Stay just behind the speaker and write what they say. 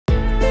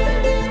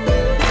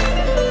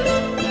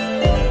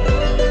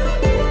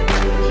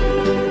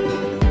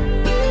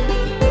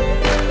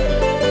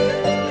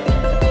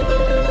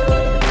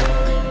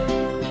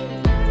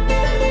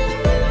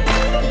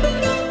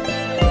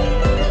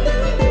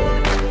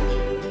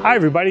Hi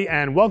everybody,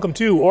 and welcome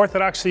to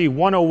Orthodoxy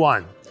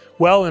 101.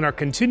 Well, in our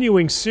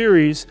continuing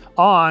series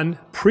on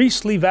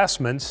priestly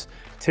vestments,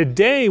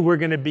 today we're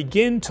going to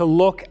begin to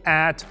look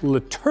at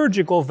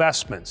liturgical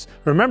vestments.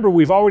 Remember,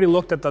 we've already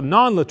looked at the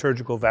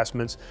non-liturgical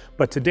vestments,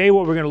 but today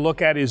what we're going to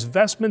look at is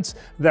vestments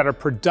that are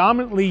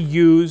predominantly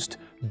used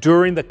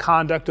during the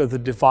conduct of the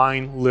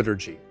divine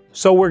liturgy.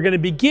 So we're going to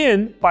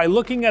begin by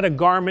looking at a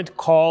garment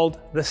called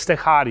the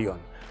Sticharion.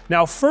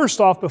 Now,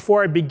 first off,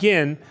 before I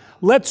begin,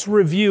 let's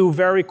review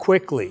very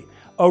quickly.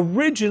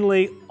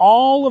 Originally,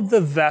 all of the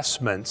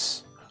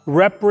vestments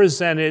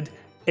represented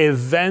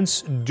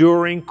events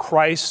during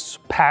Christ's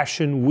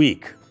Passion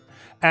Week.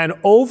 And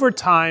over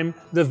time,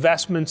 the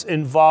vestments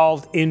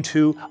evolved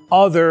into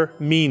other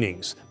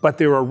meanings. But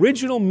their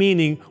original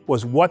meaning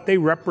was what they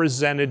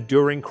represented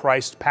during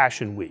Christ's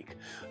Passion Week.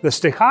 The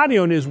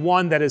Sticharion is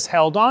one that has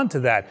held on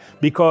to that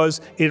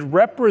because it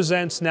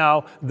represents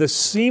now the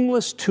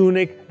seamless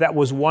tunic that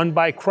was worn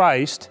by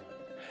Christ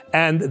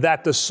and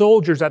that the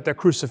soldiers at their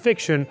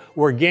crucifixion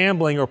were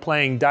gambling or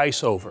playing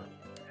dice over.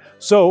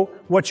 So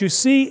what you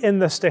see in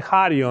the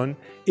Sticharion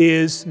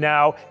is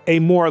now a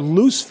more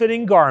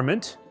loose-fitting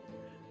garment,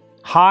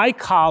 high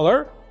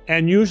collar,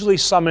 and usually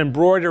some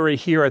embroidery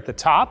here at the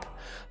top.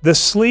 The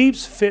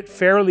sleeves fit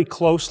fairly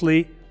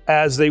closely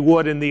as they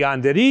would in the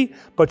Anderi,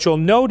 but you'll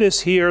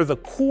notice here the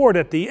cord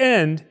at the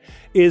end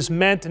is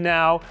meant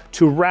now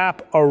to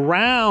wrap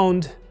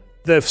around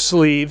the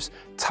sleeves,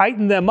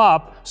 tighten them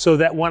up so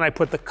that when I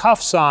put the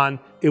cuffs on,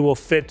 it will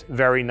fit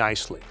very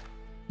nicely.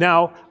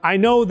 Now, I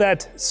know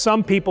that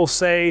some people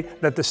say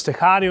that the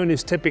Sticharion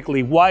is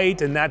typically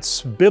white and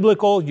that's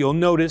biblical. You'll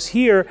notice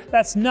here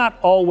that's not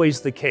always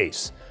the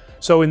case.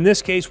 So in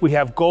this case, we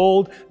have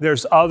gold.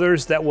 There's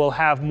others that will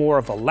have more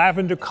of a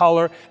lavender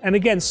color. And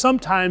again,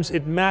 sometimes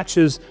it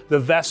matches the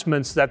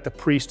vestments that the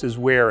priest is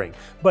wearing.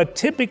 But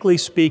typically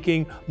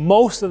speaking,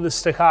 most of the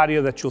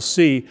Sticharion that you'll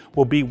see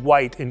will be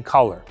white in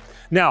color.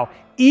 Now,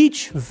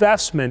 each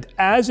vestment,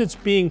 as it's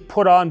being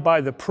put on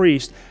by the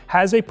priest,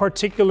 has a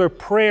particular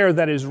prayer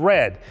that is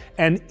read.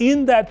 And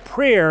in that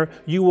prayer,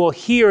 you will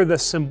hear the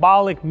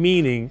symbolic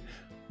meaning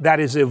that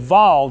is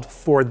evolved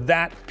for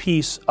that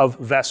piece of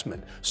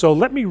vestment. So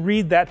let me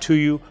read that to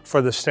you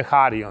for the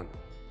Sticharion.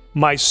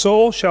 My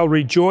soul shall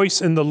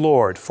rejoice in the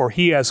Lord, for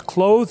he has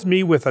clothed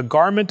me with a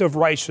garment of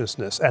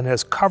righteousness and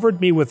has covered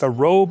me with a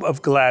robe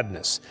of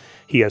gladness.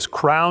 He has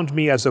crowned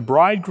me as a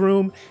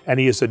bridegroom, and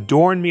he has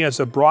adorned me as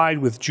a bride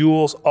with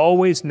jewels,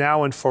 always,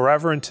 now, and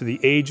forever, and to the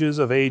ages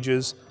of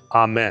ages.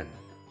 Amen.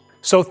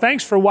 So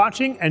thanks for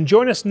watching, and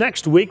join us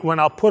next week when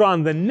I'll put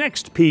on the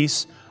next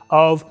piece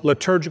of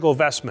liturgical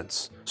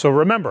vestments. So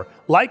remember,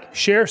 like,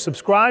 share,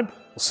 subscribe.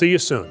 We'll see you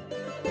soon.